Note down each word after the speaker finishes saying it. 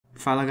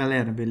Fala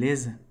galera,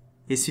 beleza?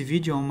 Esse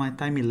vídeo é uma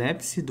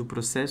time-lapse do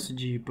processo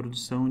de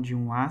produção de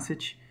um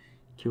asset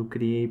que eu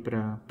criei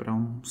para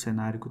um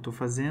cenário que eu estou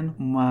fazendo,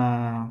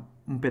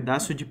 um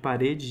pedaço de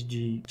parede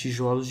de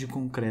tijolos de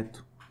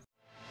concreto.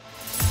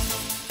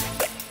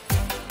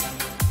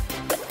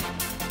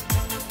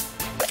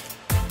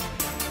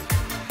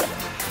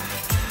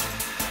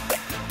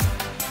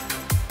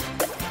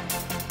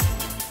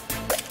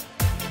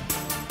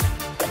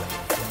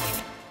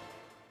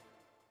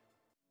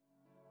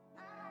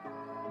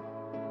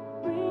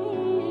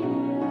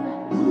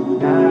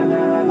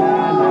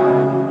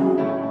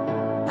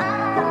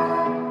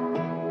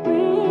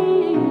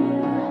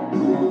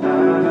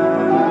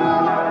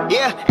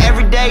 Yeah,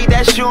 every day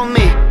that's you and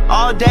me,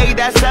 all day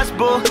that's us,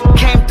 boo.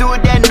 Came through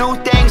with that new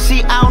thing,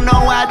 see I don't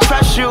know why I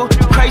trust you.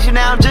 Crazy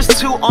now I'm just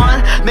too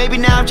on, maybe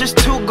now I'm just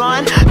too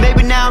gone.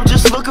 Maybe now I'm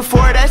just looking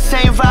for that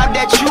same vibe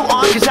that you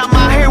on. Cause I'm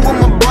out here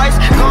with my boys,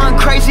 going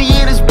crazy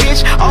in this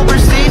bitch.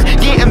 Overseas,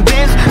 getting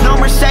Benz, no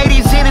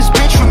Mercedes in this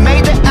bitch. We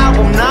made the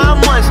album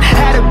 9 months,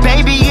 had a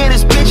baby in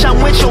this bitch. I'm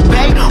with your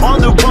babe,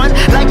 on the run,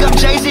 like I'm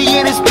Jay-Z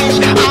in this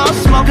bitch. I don't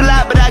smoke a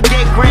lot, but I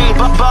get green,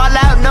 but ball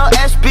out, no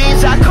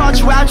SBs. I caught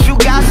you out, you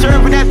got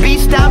serving that beat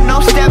stop,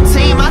 no step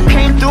team. I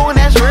came through and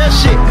that's real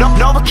shit. No,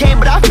 Nova came,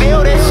 but I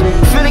feel this.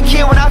 Feeling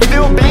kid when I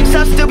feel banks,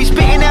 I still be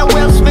spitting that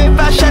Will Smith.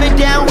 I shut it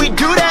down, we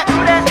do that.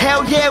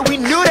 Hell yeah, we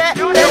knew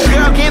that. Little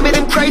girl gave me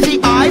them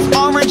crazy eyes,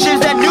 orange is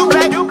that new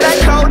black. Black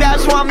cold out,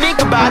 so I'm think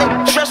about it.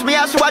 Stress me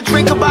out, so I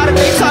drink about it.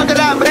 They talk a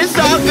lot, but it's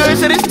all good,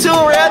 so it's too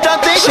real, don't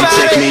think about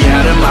it. She take me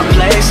out of my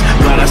place,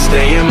 but I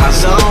stay in my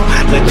zone.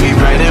 Look me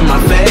right in my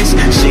face,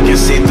 she can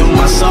see through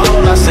my soul.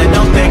 I said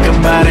don't think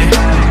about it,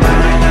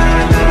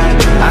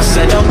 I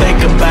said don't think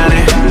about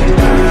it.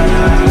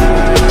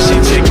 She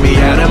take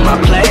me out of my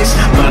place,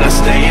 but I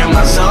stay in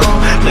my zone.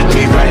 Look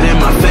me right in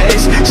my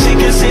face, she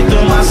can see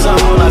through my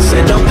soul. I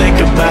said don't think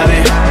about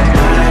it,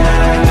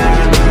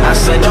 I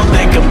said don't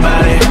think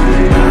about it.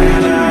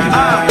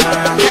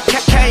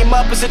 Came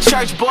up as a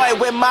church boy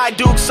with my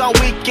dukes on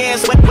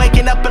weekends.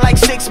 Waking up at like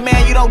 6,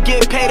 man, you don't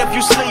get paid if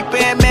you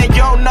sleepin'. Man,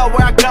 you don't know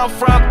where I come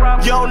from,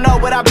 you don't know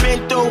what I've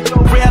been through.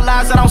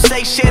 Realize I don't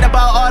say shit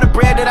about all the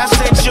bread that I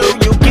sent you.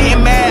 You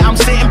getting mad, I'm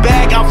sitting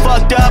back, I'm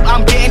fucked up,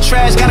 I'm getting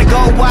trashed. Gotta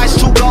go watch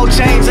 2 gold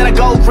chains and I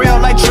go real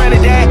like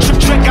Trinidad.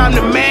 Trick, I'm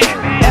the man,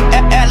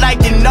 act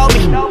like you know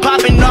me.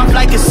 Popping off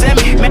like a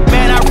semi,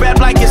 man, I rap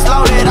like it's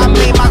loaded. I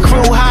mean my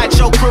crew hot,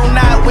 your crew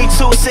not. We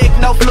too sick,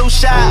 no flu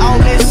shot. On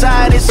this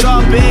side, it's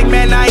all big,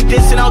 man, I ain't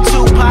dissing on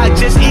Tupac.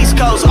 Just East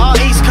Coast, all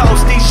East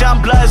Coast. These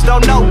young bloods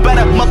don't know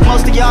better.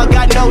 Most of y'all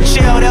got no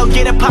chill, they'll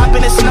get it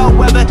poppin' in snow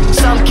weather.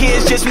 Some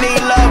kids just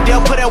need love,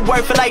 they'll put in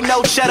work for like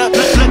no cheddar.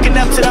 Looking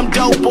up to them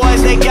dope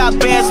boys, they got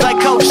bands like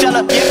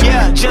Coachella.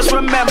 Yeah, just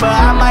remember,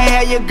 I might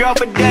have your girl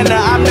for dinner.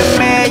 I'm the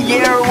man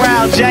year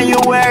round,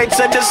 January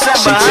to December.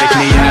 She take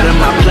me out of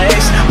my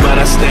place, but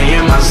I stay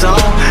in my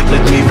zone.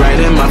 Look me right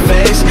in my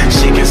face,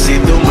 she can see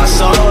through my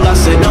soul. I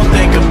said don't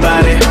think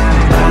about it,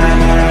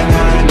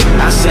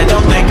 I said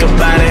don't think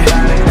about it.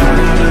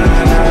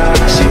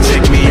 She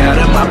take me out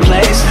of my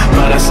place,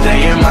 but I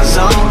stay in my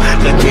zone.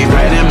 Look me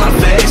right in my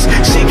face,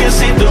 she can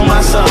see through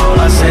my soul.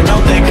 I said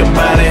don't think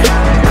about it,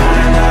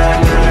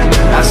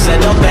 I said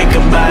don't think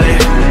about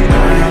it.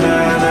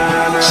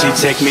 She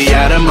take me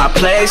out of my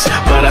place,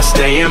 but I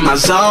stay in my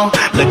zone.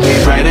 Look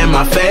me right in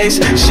my face,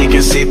 she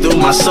can see through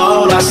my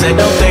soul. I said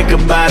don't think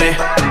about it,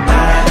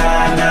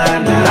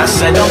 I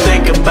said don't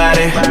think about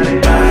it.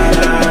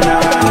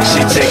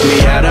 She take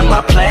me out of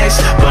my place,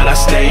 but I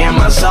stay in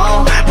my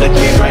zone. Look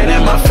me right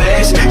in my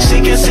face, she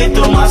can see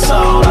through my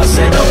soul. I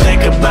said don't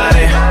think about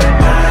it,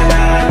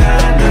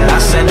 I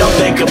said don't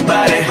think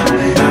about it.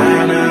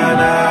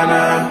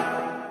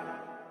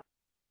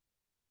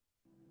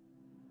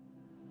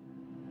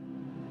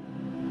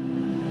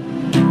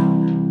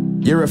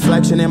 Your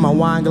reflection in my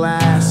wine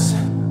glass,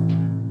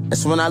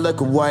 that's when I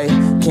look away.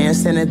 Can't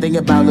stand and think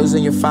about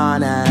losing your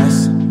fine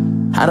ass.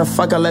 How the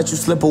fuck I let you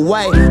slip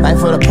away? Life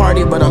for the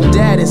party, but I'm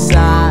dead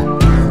inside.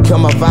 Kill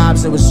my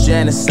vibes, it was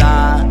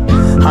genocide.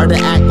 Hard to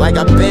act like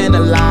I've been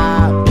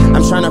alive.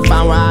 I'm trying to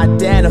find where I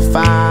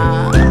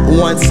identify.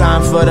 1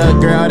 time for the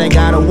girl that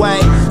got away,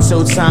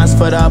 2 times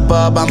for the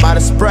bub I'm about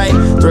to spray,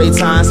 3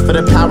 times for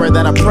the power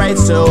that I pray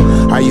to.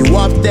 Are you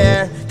up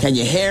there? Can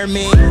you hear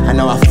me? I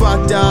know I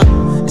fucked up,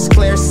 it's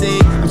clear, see.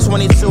 I'm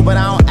 22 but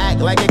I don't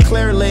act like it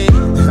clearly.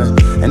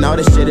 And all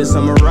this shit is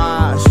a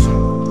mirage.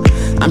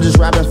 I'm just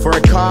rapping for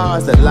a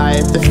cause. The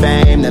life, the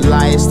fame, the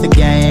lights, the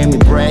game. We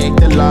break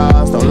the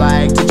laws, don't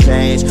like to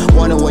change.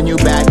 Wanna win you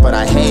back, but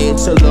I hate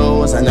to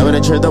lose. I know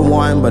that you're the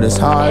one, but it's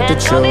hard to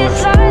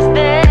choose.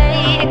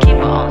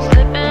 Keep on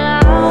slipping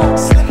out. I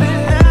said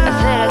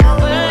I don't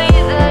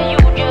believe that you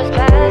just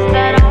passed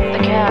that off the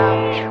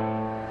couch.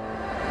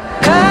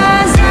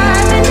 'Cause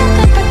I've been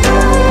nothing but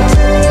good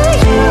to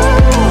you,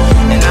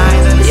 And I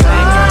ain't in the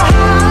same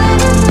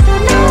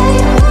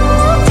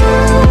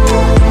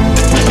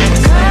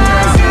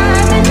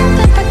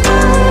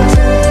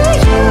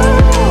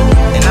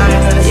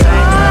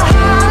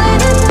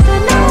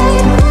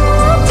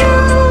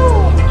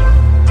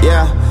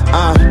yeah,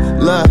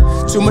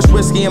 Look, too much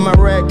whiskey in my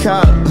red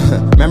cup.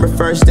 Remember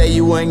first day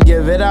you wouldn't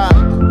give it up.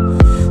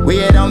 We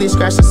had only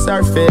scratched the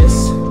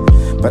surface,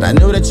 but I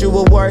knew that you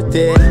were worth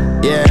it.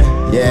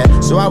 Yeah,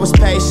 so I was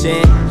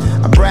patient.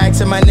 I bragged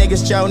to my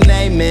niggas, Joe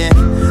Namath.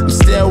 I'm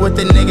still with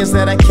the niggas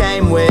that I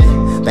came with,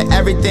 but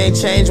everything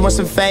changed once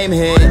some fame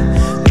hit.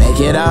 Make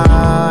it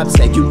up,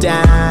 take you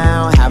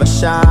down, have a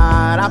shot,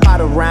 I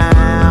bought a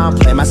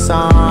round, play my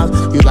songs,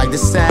 you like the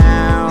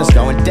sound. It's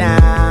going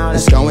down,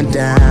 it's going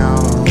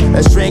down.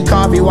 Let's drink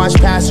coffee, watch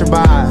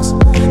passerbys,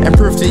 and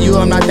prove to you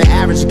I'm not the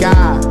average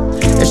guy.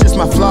 It's just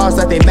my flaws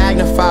that they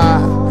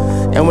magnify,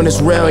 and when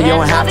it's real, you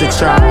don't have to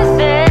try.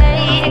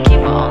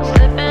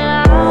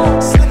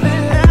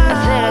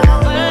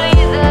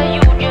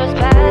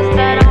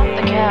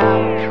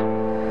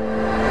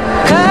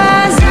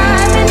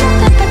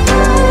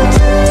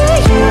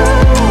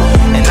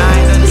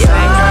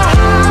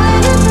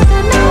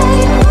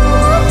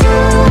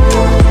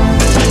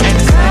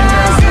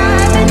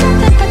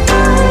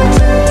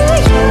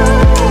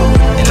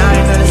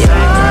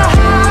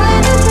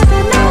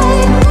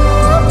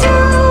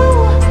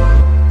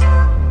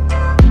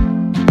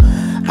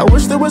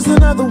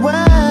 Another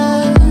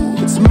way,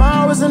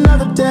 tomorrow is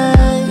another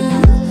day.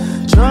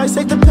 Drugs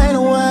take the pain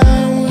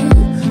away.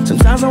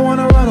 Sometimes I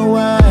wanna run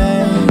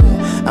away.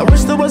 I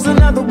wish there was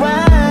another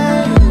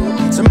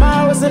way.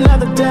 Tomorrow is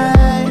another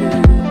day.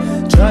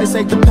 Drugs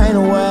take the pain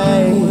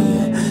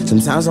away.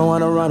 Sometimes I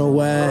wanna run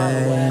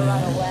away.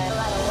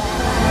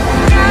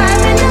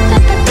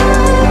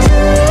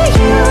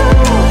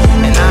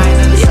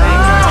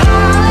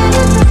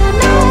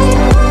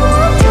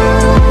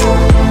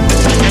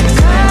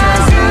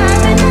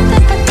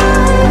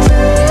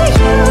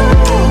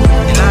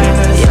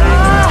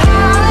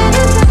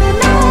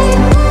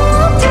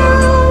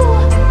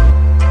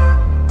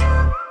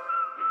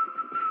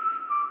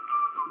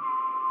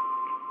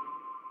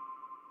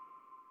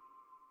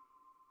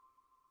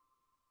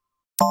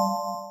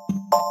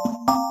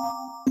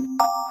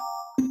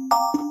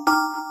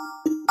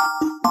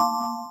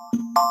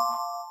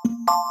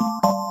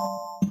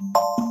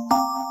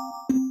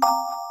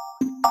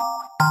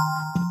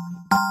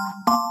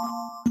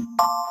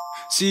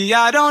 See,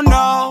 I don't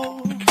know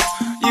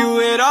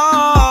you at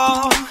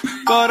all,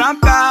 but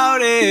I'm bout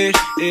it.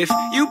 If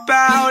you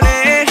bout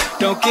it,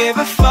 don't give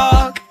a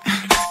fuck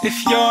if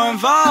you're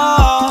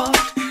involved,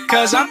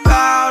 cause I'm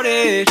bout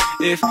it.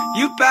 If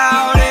you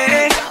bout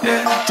it,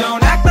 yeah.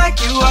 Don't act like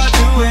you are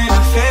doing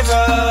a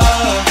favor,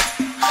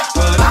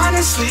 but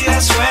honestly I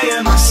swear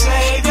you're my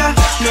savior,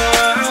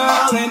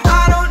 girl. And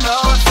I don't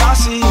know if I'll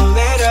see you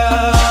later,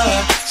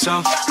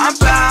 so I'm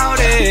bout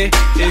it.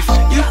 If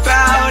you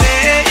bout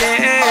it,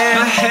 yeah.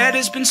 My head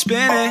has been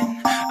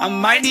spinning, I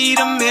might need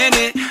a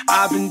minute.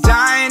 I've been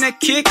dying to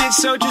kick it,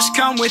 so just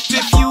come with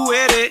if you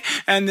with it.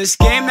 And this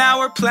game that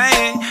we're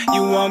playing,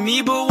 you want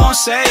me but won't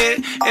say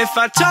it. If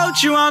I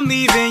told you I'm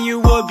leaving, you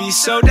would be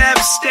so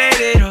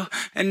devastated. Oh,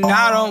 and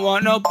I don't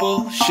want no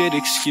bullshit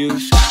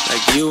excuse,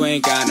 like you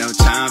ain't got no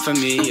time for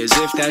me, as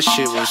if that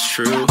shit was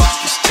true.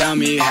 Just tell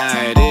me how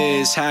it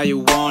is, how you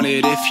want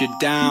it. If you're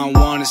down,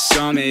 wanna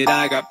summit,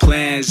 I got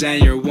plans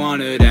and you're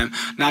one of them.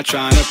 Not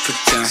trying to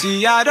pretend.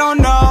 See, I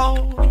don't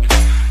know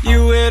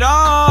you at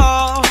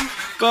all,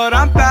 but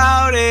I'm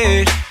bout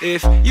it.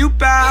 If you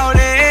bout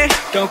it,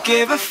 don't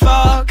give a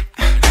fuck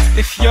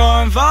if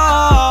you're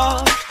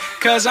involved,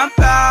 cause I'm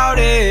bout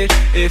it.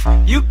 If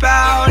you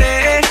bout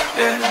it,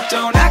 yeah.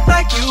 Don't act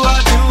like you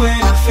are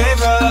doing a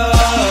favor,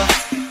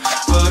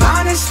 but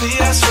honestly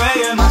I swear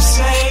you're my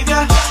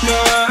savior,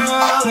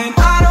 girl. And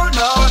I don't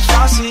know if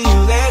I'll see you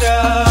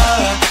later,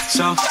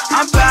 so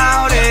I'm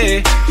bout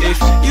it. If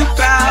you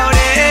bout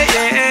it,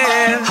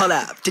 yeah. Hold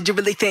up, did you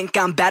really think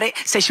I'm bout it?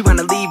 Say she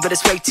wanna leave, but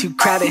it's way too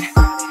crowded.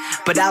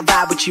 But I'll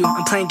vibe with you,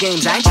 I'm playing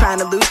games, I ain't trying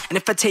to lose. And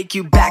if I take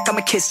you back,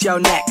 I'ma kiss your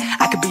neck.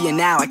 I could be your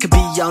now, I could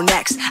be your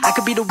next. I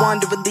could be the one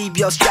to relieve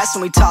your stress.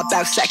 When we talk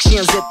about sex, she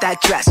unzip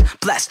that dress.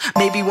 Bless,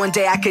 maybe one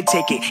day I could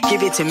take it.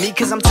 Give it to me,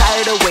 cause I'm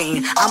tired of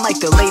waiting. I'm like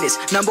the latest,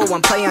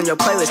 #1 play on your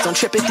playlist. Don't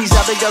trip if these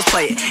other girls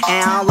play it.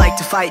 And I don't like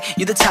to fight,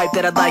 you the type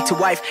that I'd like to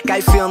wife.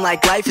 Guy feeling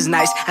like life is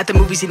nice, at the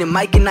movies eating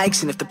Mike and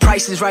Ike's. And if the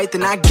price is right,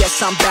 then I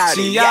guess I'm bout it.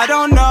 See, I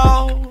don't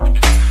know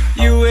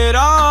you at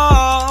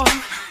all,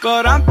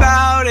 but I'm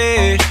bout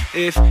it.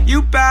 If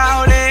you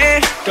bout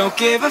it, don't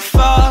give a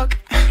fuck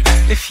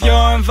if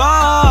you're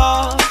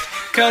involved,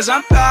 cause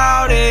I'm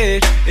bout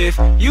it. If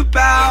you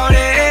bout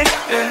it,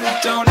 yeah.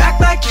 Don't act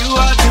like you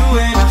are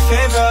doing a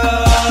favor,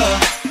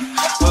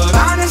 but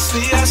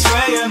honestly I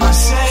swear you're my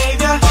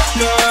savior,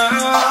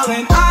 girl.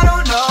 And I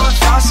don't know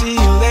if I'll see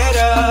you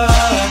later,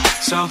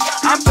 so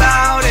I'm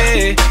bout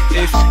it.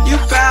 If you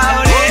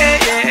bout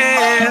it,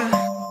 yeah.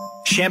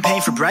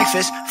 Champagne for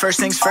breakfast, first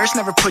things first,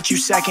 never put you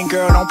second.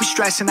 Girl, don't be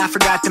stressing, I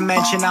forgot to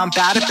mention I'm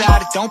bout it,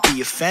 don't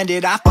be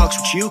offended. I fucks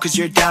with you cause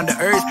you're down to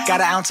earth.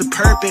 Got an ounce of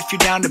perp if you're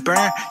down to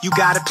burn. You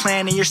got a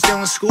plan and you're still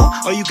in school,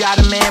 or you got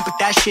a man but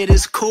that shit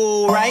is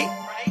cool, right?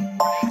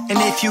 And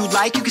if you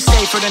like, you can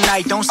stay for the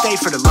night. Don't stay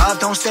for the love,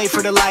 don't stay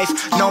for the life.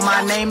 Know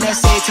my name, then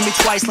say it to me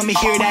twice. Let me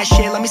hear that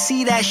shit, let me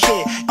see that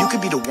shit. You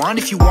could be the one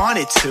if you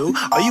wanted to.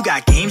 Or you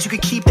got games, you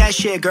could keep that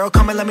shit. Girl,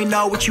 come and let me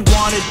know what you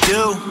wanna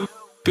do.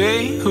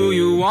 Be who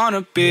you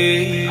wanna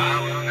be.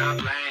 I will not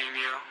blame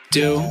you.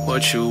 Do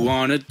what you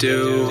wanna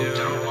do.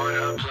 Don't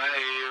wanna play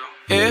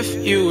you.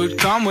 If you would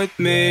come with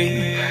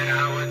me, then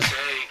I would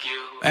take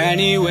you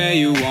anywhere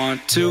you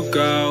want to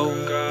go.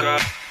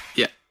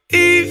 Yeah.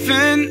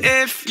 Even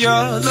if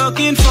you're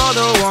looking for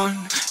the one,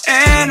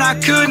 and I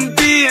couldn't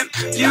be him,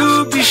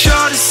 you'd be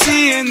sure to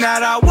see him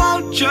that I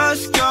won't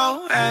just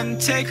go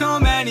and take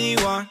home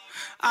anyone.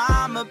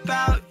 I'm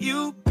about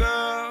you,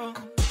 girl.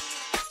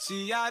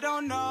 See, I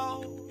don't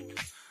know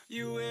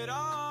you at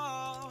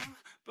all,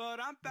 but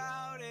I'm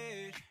about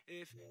it.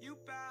 If you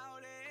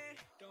bout it,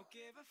 don't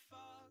give a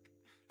fuck.